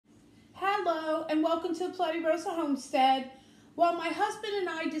Hello and welcome to the Platti Rosa Homestead. Well, my husband and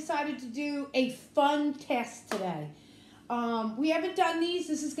I decided to do a fun test today. We haven't done these.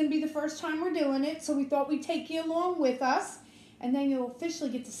 This is going to be the first time we're doing it, so we thought we'd take you along with us, and then you'll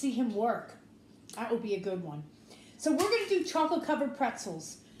officially get to see him work. That will be a good one. So we're going to do chocolate-covered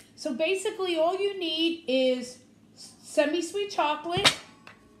pretzels. So basically all you need is semi-sweet chocolate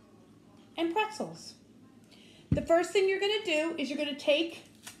and pretzels. The first thing you're going to do is you're going to take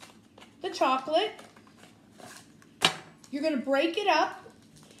the chocolate, you're going to break it up,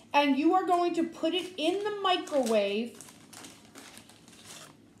 and you are going to put it in the microwave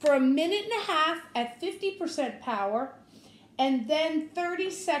for 1.5 minutes at 50% power, and then 30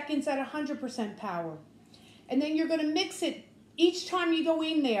 seconds at 100% power. And then you're going to mix it. Each time you go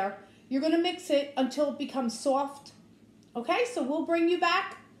in there, you're going to mix it until it becomes soft. Okay, so we'll bring you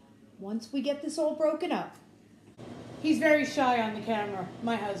back once we get this all broken up. He's very shy on the camera,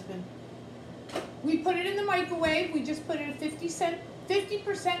 my husband. We put it in the microwave. We just put it at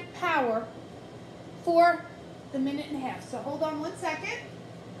 50% power for the 1.5 minutes. So hold on 1 second.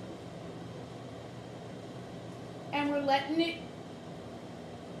 And we're letting it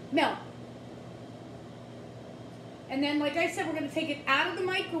melt. And then, like I said, we're going to take it out of the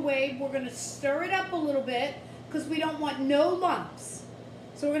microwave. We're going to stir it up a little bit because we don't want no lumps.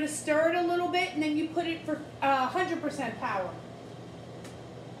 So we're going to stir it a little bit, and then you put it for 100% power.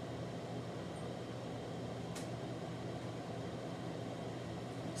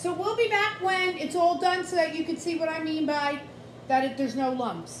 So we'll be back when it's all done so that you can see what I mean by that there's no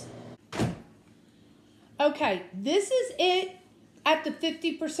lumps. Okay, this is it at the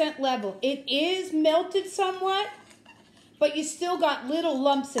 50% level. It is melted somewhat, but you still got little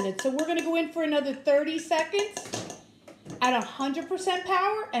lumps in it. So we're going to go in for another 30 seconds at 100%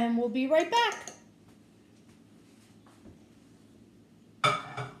 power, and we'll be right back.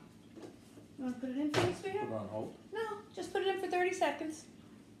 You want to put it in for me, sweetheart? Put it on hold? No, just put it in for 30 seconds.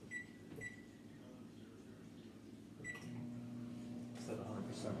 Is that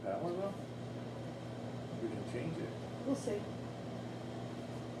 100% power though? We can change it. We'll see.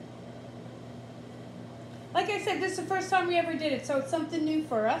 Like I said, this is the first time we ever did it, so it's something new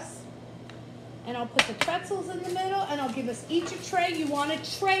for us. And I'll put the pretzels in the middle, and I'll give us each a tray. You want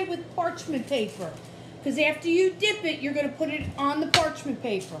a tray with parchment paper, because after you dip it, you're going to put it on the parchment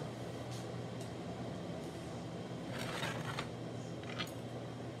paper.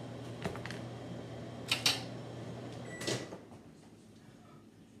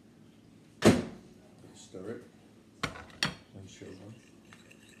 Stir it and show them.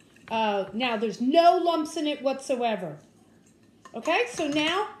 Now there's no lumps in it whatsoever. Okay, so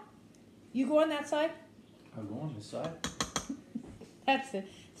now you go on that side. I'll go on this side. That's it.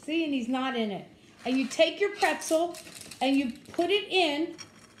 See, and he's not in it. And you take your pretzel and you put it in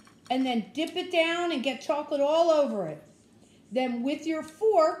and then dip it down and get chocolate all over it. Then with your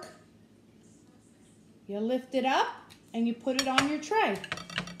fork, you lift it up and you put it on your tray.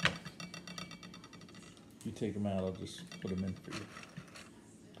 You take them out, I'll just put them in for you.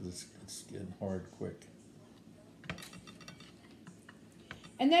 Because it's getting hard quick.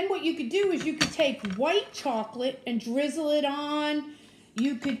 And then what you could do is you could take white chocolate and drizzle it on.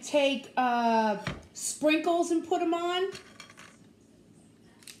 You could take sprinkles and put them on.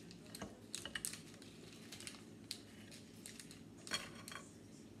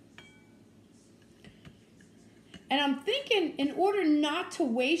 And I'm thinking, in order not to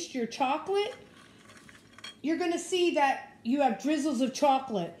waste your chocolate, you're going to see that you have drizzles of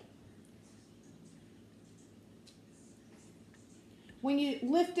chocolate. When you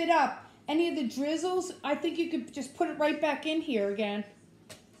lift it up, any of the drizzles, I think you could just put it right back in here again.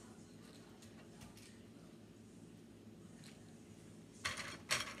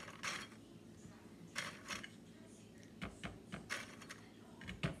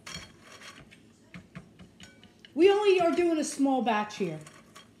 We only are doing a small batch here.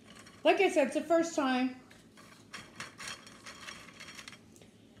 Like I said, it's the first time.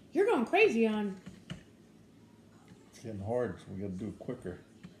 You're going crazy on. It's getting hard, so we gotta do it quicker.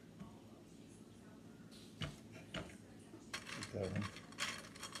 Take that one.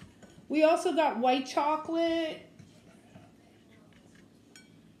 We also got white chocolate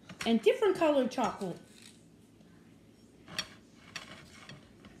and different colored chocolate.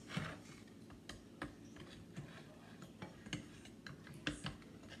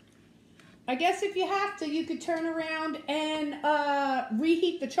 I guess if you have to, you could turn around and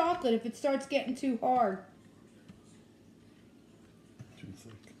reheat the chocolate if it starts getting too hard. Too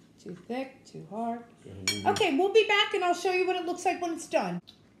thick. Too thick, too hard. Okay, Okay, we'll be back and I'll show you what it looks like when it's done.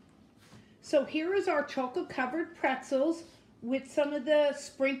 So here is our chocolate covered pretzels with some of the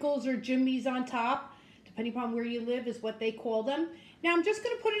sprinkles or jimmies on top, depending upon where you live is what they call them. Now I'm just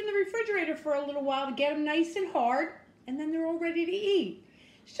going to put it in the refrigerator for a little while to get them nice and hard, and then they're all ready to eat.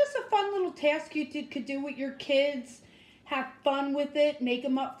 It's just a fun little task you could do with your kids. Have fun with it. Make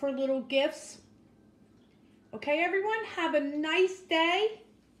them up for little gifts. Okay, everyone, have a nice day.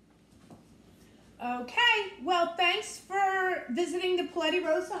 Okay, well, thanks for visiting the Paletti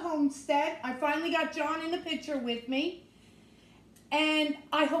Rosa homestead. I finally got John in the picture with me. And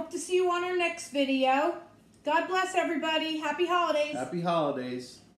I hope to see you on our next video. God bless everybody. Happy holidays. Happy holidays.